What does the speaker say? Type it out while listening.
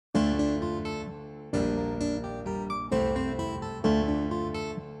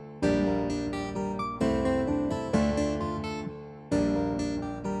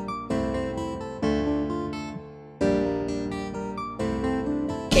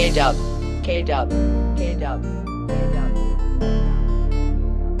K-Dub, K-Dub, K-Dub, K-Dub.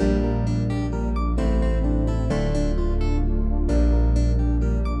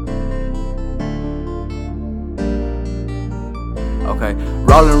 Okay,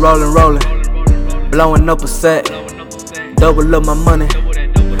 rollin', blowing up a set, double up my money.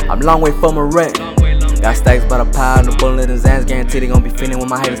 I'm long way from a wreck. Got stacks by the pile, the bullet and Zans. Guaranteed they gon' be feeling when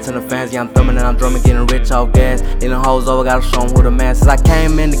my haters turn to fans. Yeah, I'm thumbing and I'm drumming, getting rich off gas. Needing hoes over, gotta show 'em who the man. Since I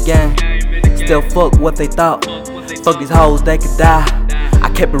came in the game, still fuck what they thought. Fuck these hoes, they could die. I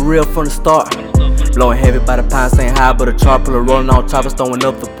kept it real from the start. Blowing heavy by the pound, saying high, but a chart puller rolling on choppers, throwing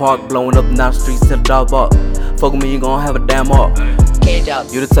up the park, blowing up and down the streets till the dog bark. Fuck with me, you gon' have a damn mark.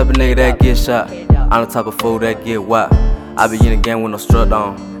 You the type of nigga that get shot. I'm the type of fool that get whacked. I be in the game with no strut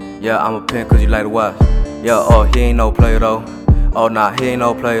on. Yeah, I'm a pimp cause you like to watch. Yeah, oh, he ain't no player though. Oh, nah, he ain't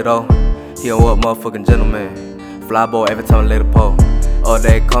no player though. He a what motherfucking gentleman. Fly boy every time I lay the pole. Oh,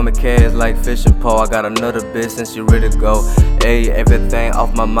 they call me cash like fishing pole. I got another bitch since you ready to go. Ayy, everything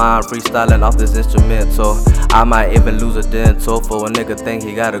off my mind, freestyling off this instrumental. I might even lose a dental for a nigga think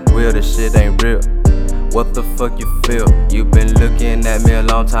he got a grill. This shit ain't real. What the fuck you feel? You been looking at me a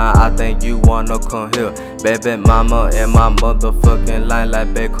long time, I think you wanna come here. Baby mama in my motherfucking line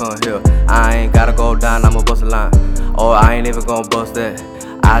like babe come here. I ain't gotta go down, I'ma bust a line. Oh, I ain't even gon' bust that.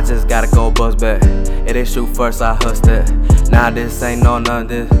 I just gotta go bust back. If they shoot first, I hust that. Nah, this ain't no none of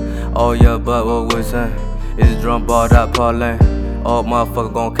this. Oh yeah, but what was that? It's a drum ball that parlay. Oh,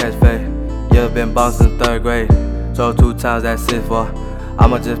 motherfucker gon' catch fade. Yeah, been bouncing 3rd grade. So 2 times that's it for.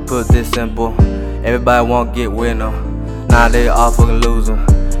 I'ma just put this simple. Everybody won't get winner. Nah, they all fucking loser.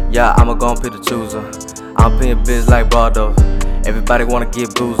 Yeah, I'ma gon' pick the chooser. I'm picking bitch like Bardo. Everybody wanna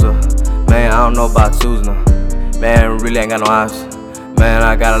get boozer. Man, I don't know about choosing her. Man, really ain't got no options. Man,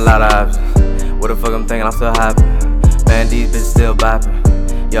 I got a lot of options. What the fuck I'm thinking, I'm still happy. Man, these bitches still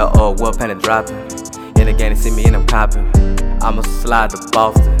bopping. Yo, oh, what penny dropping. In the game, they see me and I'm copping. I'ma slide to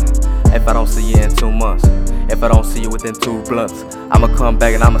Boston. If I don't see you in 2 months. If I don't see you within 2 blunts, I'ma come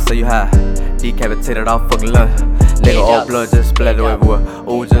back and I'ma say you high. Decapitated off fucking lunch. Nigga, all blood just splatter everywhere.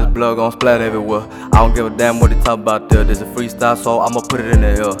 Ooh, just blood gon' splatter everywhere. I don't give a damn what they talk about there. This a freestyle, so I'ma put it in the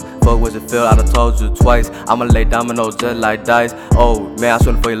air. Fuck what you feel, I done told you twice. I'ma lay dominoes just like dice. Oh, man, I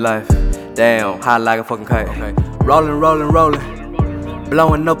swim for your life. Damn, high like a fucking kite. Okay. Rollin',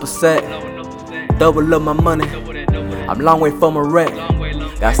 blowing up a set, double up my money. I'm long way from a wreck.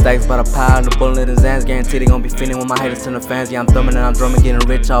 Got stacks by the pile, the bullet and Zans. Guaranteed they gon' be feeling when my haters turn to fans. Yeah, I'm thumbing and I'm drumming, getting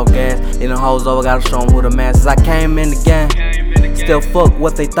rich off gas. Needing hoes over, gotta show 'em who the man. Since I came in the game, still fuck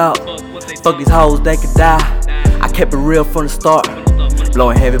what they thought. Fuck these hoes, they could die. I kept it real from the start.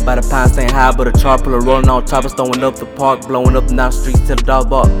 Blowing heavy by the pound, staying high, but a chart puller rolling on choppers, throwing up the park, blowing up and down the streets till the dog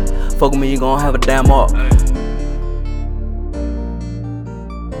bark. Fuck with me, you gon' have a damn mark.